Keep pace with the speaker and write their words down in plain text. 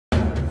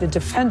The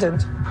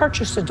defendant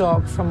purchased a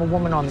dog from a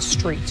woman on the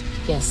street.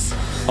 Yes.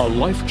 A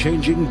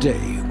life-changing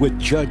day with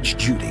Judge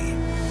Judy.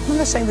 I'm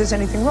not saying there's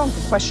anything wrong.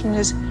 The question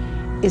is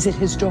it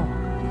his dog?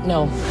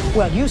 No.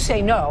 Well, you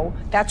say no.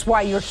 That's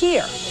why you're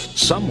here.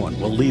 Someone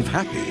will leave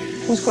happy.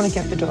 Who's going to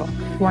get the dog?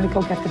 You want to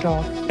go get the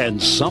dog?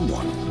 And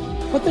someone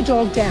Put the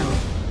dog down.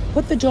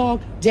 Put the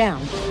dog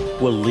down.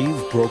 will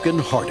leave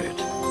broken-hearted.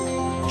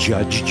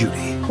 Judge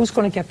Judy. Who's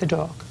going to get the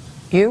dog?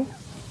 You? You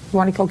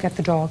want to go get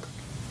the dog?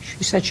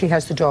 She said she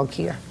has the dog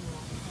here.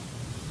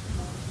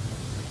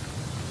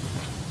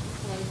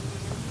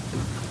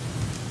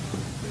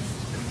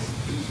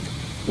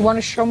 You want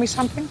to show me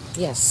something?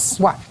 Yes.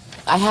 What?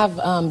 I have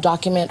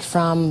document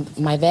from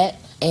my vet,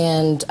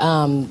 and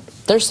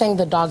they're saying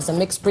the dog's a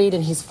mixed breed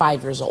and he's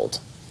 5 years old.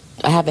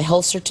 I have a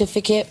health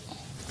certificate.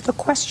 The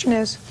question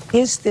is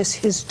this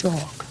his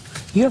dog?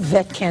 Your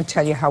vet can't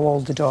tell you how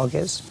old the dog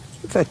is.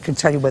 The vet can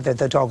tell you whether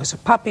the dog is a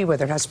puppy,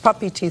 whether it has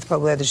puppy teeth, but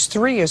whether it's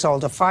 3 years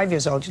old or 5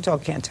 years old, your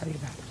dog can't tell you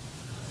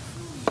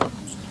that.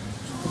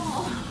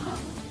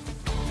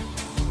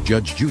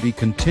 Judge Judy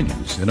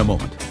continues in a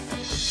moment.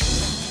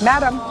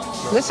 Madam,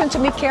 listen to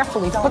me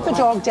carefully. Put the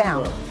dog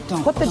down.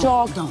 Put the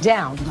dog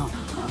down.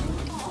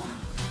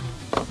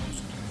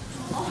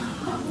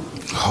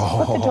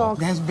 Put the dog.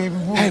 That's baby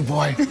boy. Hey,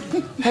 boy.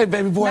 Hey,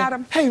 baby boy.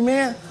 Madam. Hey,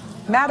 man.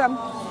 Madam,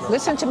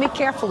 listen to me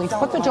carefully.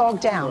 Put the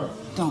dog down.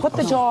 Put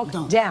the dog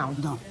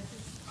down.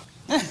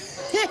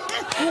 Yes,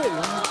 that's him.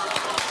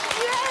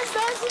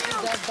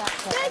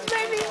 That's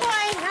baby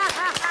boy.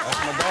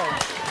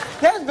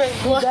 That's baby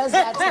He boy. does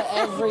that to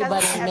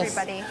everybody, Miss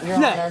Your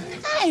Honor.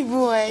 Hey,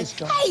 boy.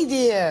 Hey,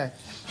 dear.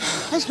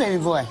 That's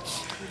baby boy.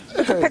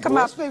 Pick him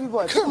up. That's baby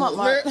boy. Come on,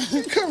 Mark.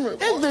 Come here.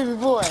 That's baby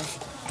boy.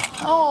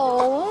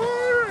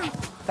 Oh.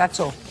 That's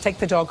all. Take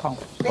the dog home.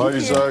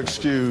 Parties are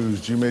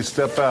excused. You may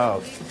step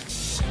out.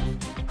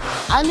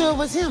 I knew it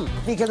was him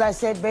because I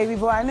said baby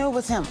boy. I knew it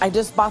was him. I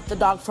just bought the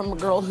dog from a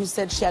girl who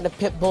said she had a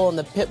pit bull and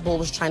the pit bull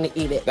was trying to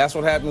eat it. That's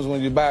what happens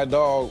when you buy a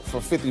dog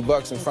for 50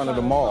 bucks in front of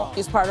the mall.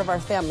 He's part of our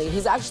family.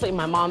 He's actually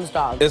my mom's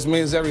dog. This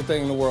means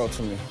everything in the world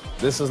to me.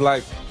 This is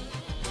like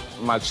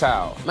my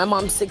child. My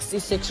mom's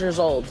 66 years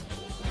old,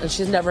 and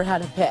she's never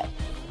had a pet,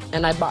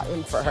 and I bought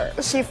him for her.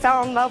 She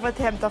fell in love with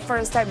him the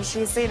first time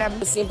she seen him.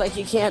 It seems like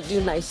you can't do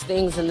nice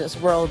things in this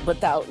world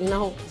without,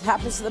 it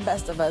happens to the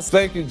best of us.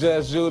 Thank you,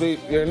 Judge Judy.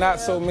 You're not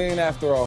so mean after all.